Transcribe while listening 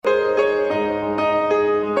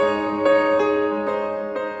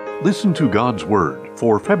Listen to God's Word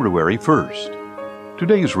for February 1st.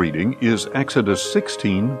 Today's reading is Exodus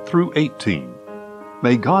 16 through 18.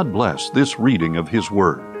 May God bless this reading of His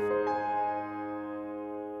Word.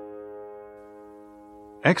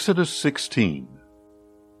 Exodus 16.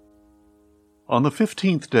 On the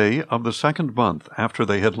 15th day of the second month after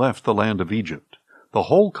they had left the land of Egypt, the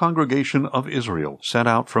whole congregation of Israel set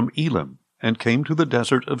out from Elim and came to the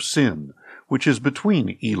desert of Sin, which is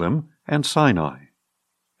between Elim and Sinai.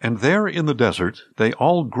 And there in the desert they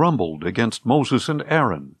all grumbled against Moses and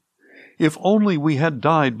Aaron. "If only we had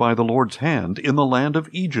died by the Lord's hand in the land of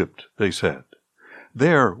Egypt," they said.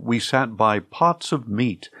 "There we sat by pots of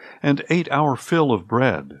meat and ate our fill of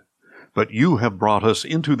bread. But you have brought us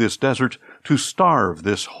into this desert to starve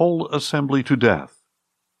this whole assembly to death."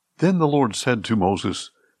 Then the Lord said to Moses,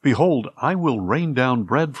 "Behold, I will rain down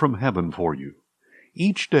bread from heaven for you.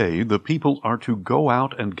 Each day the people are to go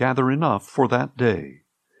out and gather enough for that day.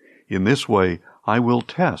 In this way I will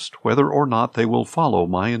test whether or not they will follow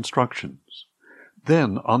my instructions.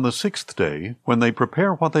 Then on the 6th day, when they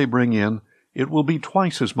prepare what they bring in, it will be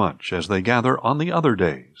twice as much as they gather on the other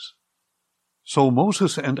days." So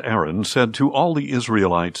Moses and Aaron said to all the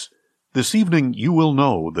Israelites, "This evening you will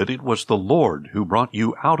know that it was the Lord who brought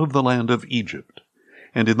you out of the land of Egypt.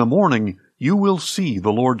 And in the morning you will see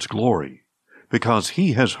the Lord's glory, because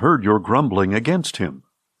He has heard your grumbling against Him.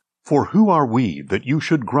 For who are we that you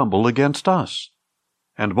should grumble against us?"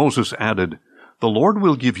 And Moses added, "The Lord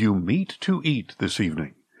will give you meat to eat this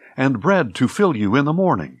evening, and bread to fill you in the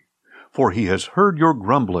morning, for He has heard your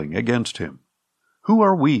grumbling against Him. Who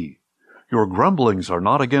are we? Your grumblings are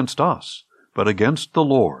not against us, but against the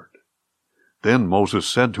Lord." Then Moses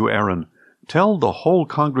said to Aaron, "Tell the whole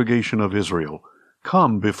congregation of Israel,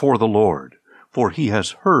 'Come before the Lord, for He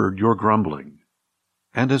has heard your grumbling.'"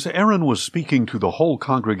 And as Aaron was speaking to the whole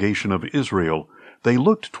congregation of Israel, they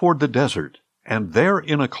looked toward the desert, and there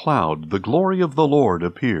in a cloud the glory of the Lord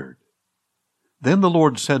appeared. Then the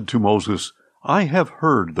Lord said to Moses, "I have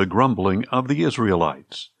heard the grumbling of the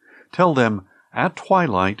Israelites. Tell them, at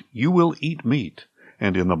twilight you will eat meat,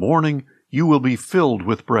 and in the morning you will be filled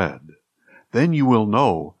with bread. Then you will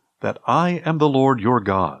know that I am the Lord your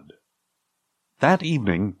God." That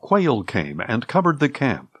evening quail came and covered the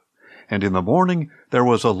camp, and in the morning there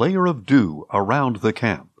was a layer of dew around the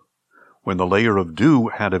camp. When the layer of dew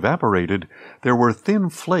had evaporated, there were thin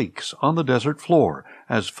flakes on the desert floor,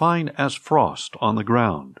 as fine as frost on the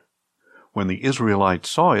ground. When the Israelites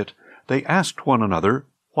saw it, they asked one another,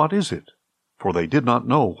 "What is it?" For they did not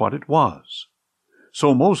know what it was.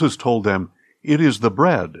 So Moses told them, "It is the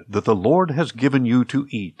bread that the Lord has given you to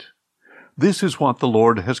eat. This is what the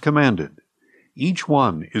Lord has commanded. Each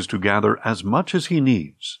one is to gather as much as he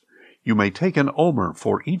needs. You may take an omer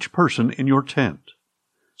for each person in your tent."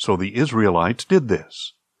 So the Israelites did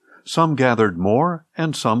this. Some gathered more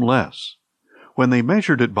and some less. When they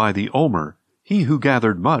measured it by the omer, he who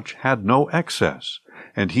gathered much had no excess,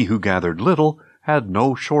 and he who gathered little had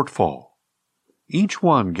no shortfall. Each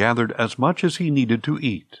one gathered as much as he needed to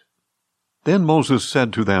eat. Then Moses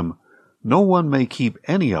said to them, "No one may keep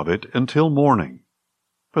any of it until morning."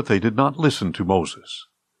 But they did not listen to Moses.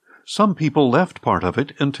 Some people left part of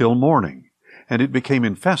it until morning, and it became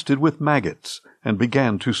infested with maggots and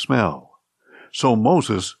began to smell. So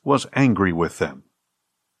Moses was angry with them.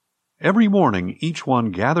 Every morning each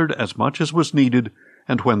one gathered as much as was needed,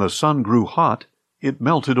 and when the sun grew hot, it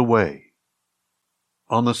melted away.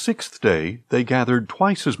 On the 6th day they gathered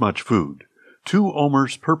twice as much food, 2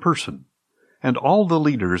 omers per person. And all the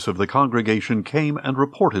leaders of the congregation came and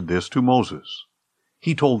reported this to Moses.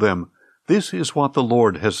 He told them, "This is what the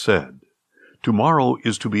Lord has said. Tomorrow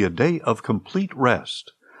is to be a day of complete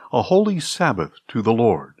rest, a holy Sabbath to the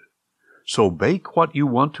Lord. So bake what you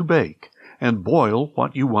want to bake, and boil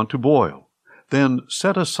what you want to boil. Then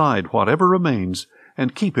set aside whatever remains,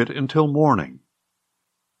 and keep it until morning."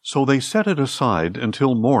 So they set it aside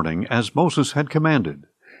until morning as Moses had commanded,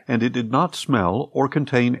 and it did not smell or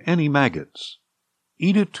contain any maggots.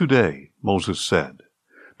 "Eat it today," Moses said,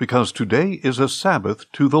 "because today is a Sabbath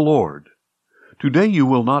to the Lord. Today you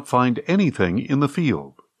will not find anything in the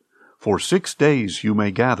field. For 6 days you may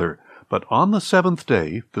gather, but on the 7th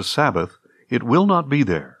day, the Sabbath, it will not be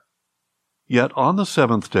there." Yet on the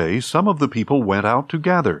 7th day some of the people went out to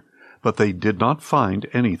gather, but they did not find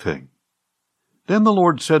anything. Then the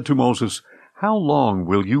Lord said to Moses, "How long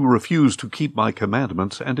will you refuse to keep my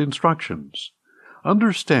commandments and instructions?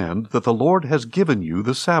 Understand that the Lord has given you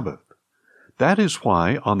the Sabbath. That is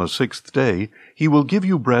why on the 6th day He will give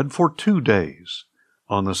you bread for 2 days.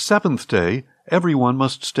 On the 7th day everyone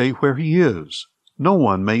must stay where he is. No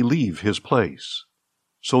one may leave his place."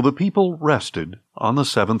 So the people rested on the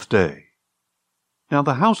seventh day. Now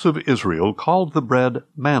the house of Israel called the bread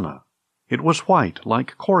manna. It was white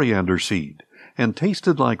like coriander seed, and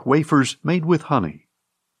tasted like wafers made with honey.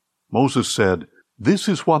 Moses said, "This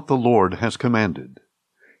is what the Lord has commanded.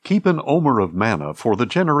 Keep an omer of manna for the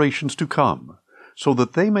generations to come, so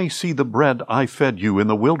that they may see the bread I fed you in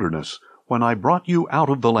the wilderness when I brought you out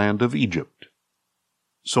of the land of Egypt."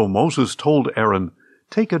 So Moses told Aaron,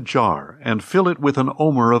 "Take a jar and fill it with an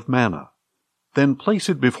omer of manna. Then place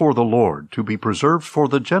it before the Lord to be preserved for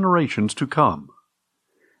the generations to come."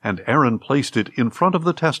 And Aaron placed it in front of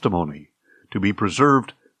the testimony, to be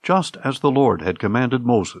preserved just as the Lord had commanded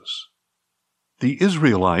Moses. The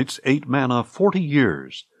Israelites ate manna 40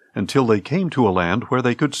 years, until they came to a land where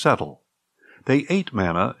they could settle. They ate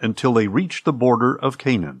manna until they reached the border of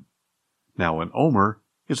Canaan. Now an omer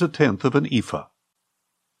is a tenth of an ephah.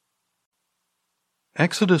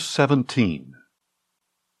 Exodus 17.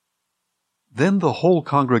 Then the whole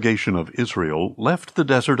congregation of Israel left the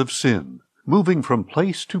desert of Sin, moving from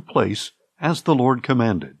place to place as the Lord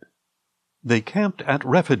commanded. They camped at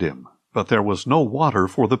Rephidim, but there was no water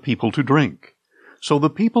for the people to drink. So the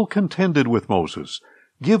people contended with Moses,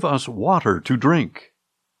 "Give us water to drink."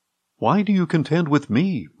 "Why do you contend with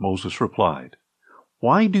me?" Moses replied.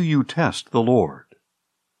 "Why do you test the Lord?"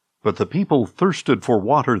 But the people thirsted for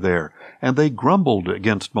water there, and they grumbled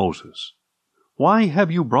against Moses. "Why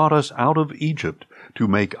have you brought us out of Egypt to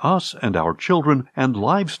make us and our children and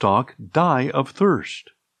livestock die of thirst?"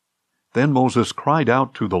 Then Moses cried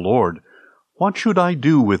out to the Lord, "What should I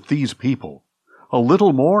do with these people? A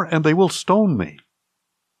little more and they will stone me."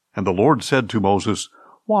 And the Lord said to Moses,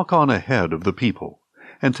 "Walk on ahead of the people,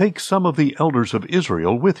 and take some of the elders of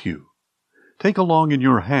Israel with you. Take along in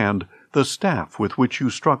your hand the staff with which you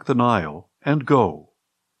struck the Nile, and go.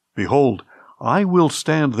 Behold, I will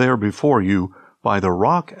stand there before you by the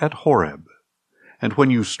rock at Horeb. And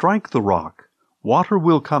when you strike the rock, water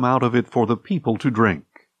will come out of it for the people to drink."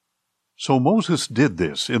 So Moses did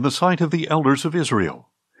this in the sight of the elders of Israel.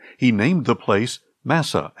 He named the place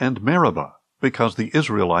Massah and Meribah, because the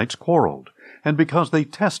Israelites quarreled, and because they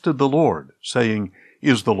tested the Lord, saying,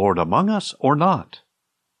 "Is the Lord among us or not?"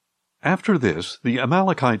 After this, the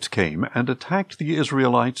Amalekites came and attacked the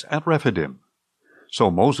Israelites at Rephidim. So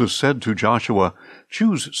Moses said to Joshua,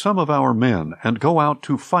 "Choose some of our men and go out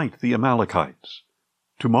to fight the Amalekites.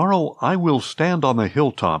 Tomorrow I will stand on the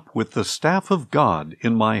hilltop with the staff of God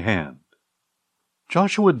in my hand."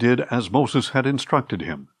 Joshua did as Moses had instructed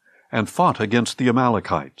him, and fought against the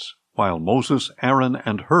Amalekites, while Moses, Aaron,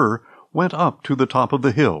 and Hur went up to the top of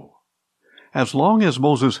the hill. As long as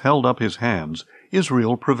Moses held up his hands,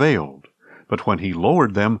 Israel prevailed, but when he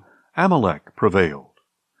lowered them, Amalek prevailed.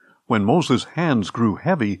 When Moses' hands grew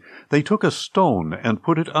heavy, they took a stone and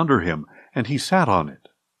put it under him, and he sat on it.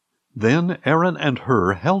 Then Aaron and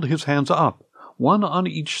Hur held his hands up, one on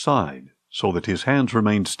each side, so that his hands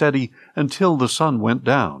remained steady until the sun went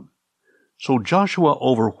down. So Joshua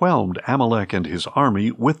overwhelmed Amalek and his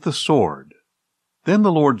army with the sword. Then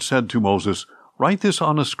the Lord said to Moses, "Write this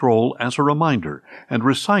on a scroll as a reminder, and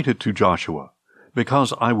recite it to Joshua,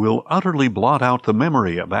 because I will utterly blot out the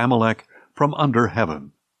memory of Amalek from under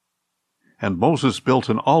heaven." And Moses built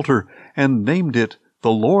an altar and named it,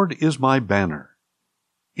 "The Lord is my banner."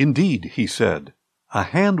 Indeed, he said, a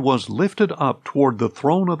hand was lifted up toward the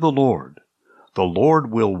throne of the Lord. The Lord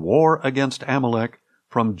will war against Amalek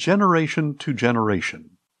from generation to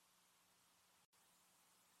generation.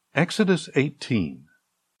 Exodus 18.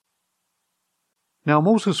 Now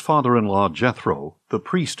Moses' father-in-law Jethro, the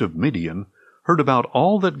priest of Midian, heard about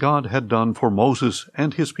all that God had done for Moses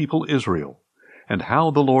and his people Israel, and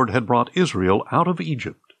how the Lord had brought Israel out of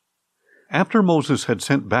Egypt. After Moses had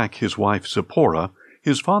sent back his wife Zipporah,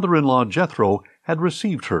 his father-in-law Jethro had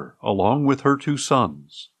received her, along with her 2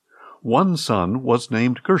 sons. One son was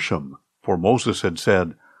named Gershom, for Moses had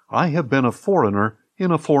said, "I have been a foreigner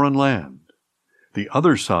in a foreign land." The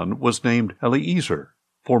other son was named Eliezer,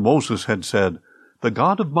 for Moses had said, "The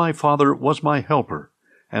God of my father was my helper,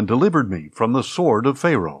 and delivered me from the sword of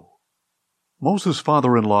Pharaoh." Moses'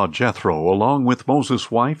 father-in-law Jethro, along with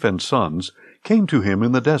Moses' wife and sons, came to him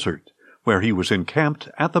in the desert, where he was encamped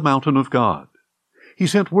at the mountain of God. He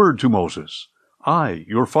sent word to Moses, "I,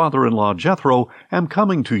 your father-in-law Jethro, am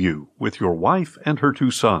coming to you with your wife and her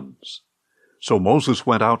 2 sons." So Moses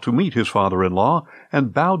went out to meet his father-in-law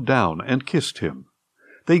and bowed down and kissed him.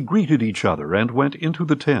 They greeted each other and went into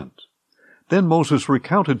the tent. Then Moses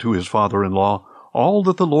recounted to his father-in-law all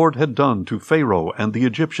that the Lord had done to Pharaoh and the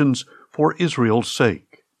Egyptians for Israel's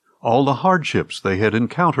sake, all the hardships they had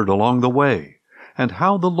encountered along the way, and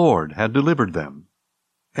how the Lord had delivered them.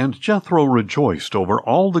 And Jethro rejoiced over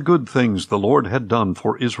all the good things the Lord had done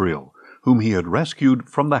for Israel, whom he had rescued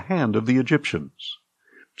from the hand of the Egyptians.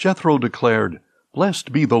 Jethro declared,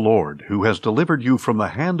 "Blessed be the Lord, who has delivered you from the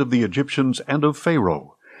hand of the Egyptians and of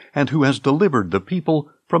Pharaoh, and who has delivered the people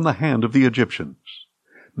from the hand of the Egyptians.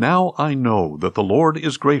 Now I know that the Lord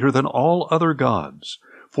is greater than all other gods,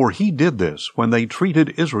 for he did this when they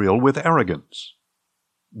treated Israel with arrogance."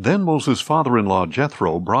 Then Moses' father-in-law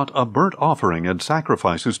Jethro brought a burnt offering and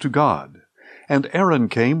sacrifices to God. And Aaron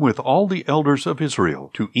came with all the elders of Israel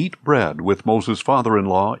to eat bread with Moses'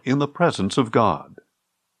 father-in-law in the presence of God.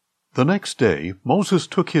 The next day Moses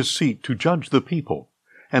took his seat to judge the people,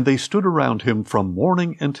 and they stood around him from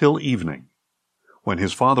morning until evening. When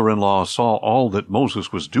his father-in-law saw all that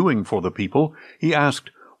Moses was doing for the people, he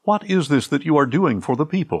asked, "What is this that you are doing for the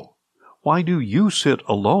people? Why do you sit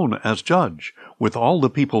alone as judge, with all the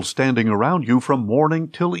people standing around you from morning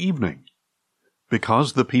till evening?"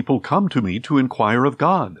 "Because the people come to me to inquire of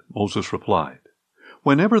God," Moses replied.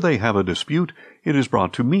 "Whenever they have a dispute, it is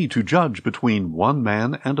brought to me to judge between one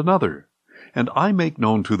man and another, and I make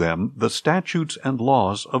known to them the statutes and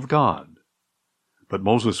laws of God." But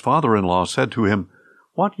Moses' father-in-law said to him,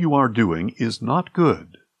 "What you are doing is not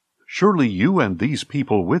good. Surely you and these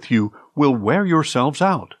people with you will wear yourselves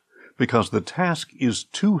out, because the task is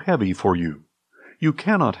too heavy for you. You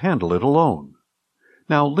cannot handle it alone.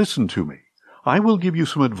 Now listen to me. I will give you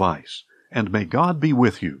some advice, and may God be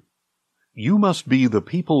with you. You must be the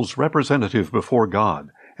people's representative before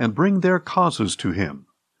God, and bring their causes to Him.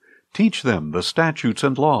 Teach them the statutes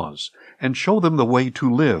and laws, and show them the way to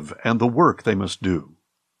live and the work they must do.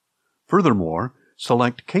 Furthermore,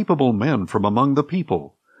 select capable men from among the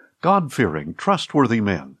people, God-fearing, trustworthy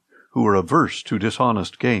men, who are averse to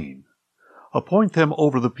dishonest gain. Appoint them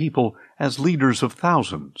over the people as leaders of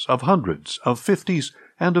thousands, of hundreds, of fifties,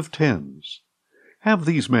 and of tens. Have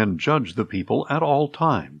these men judge the people at all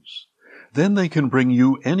times. Then they can bring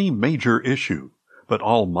you any major issue, but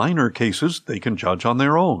all minor cases they can judge on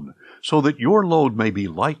their own, so that your load may be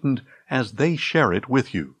lightened as they share it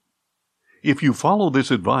with you. If you follow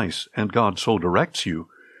this advice, and God so directs you,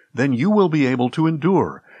 then you will be able to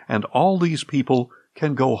endure, and all these people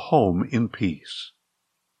can go home in peace."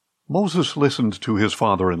 Moses listened to his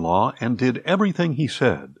father-in-law and did everything he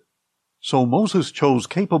said. So Moses chose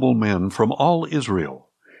capable men from all Israel,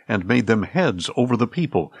 and made them heads over the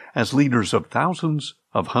people as leaders of thousands,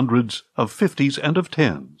 of hundreds, of fifties, and of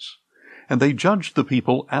tens. And they judged the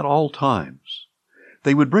people at all times.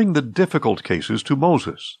 They would bring the difficult cases to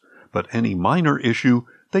Moses, but any minor issue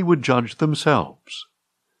they would judge themselves.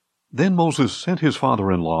 Then Moses sent his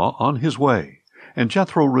father-in-law on his way, and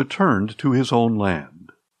Jethro returned to his own land.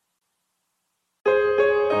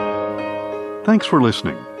 Thanks for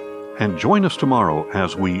listening, and join us tomorrow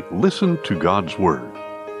as we listen to God's Word.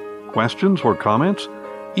 Questions or comments?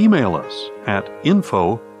 Email us at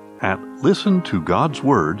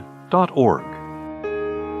info@listentogodsword.org.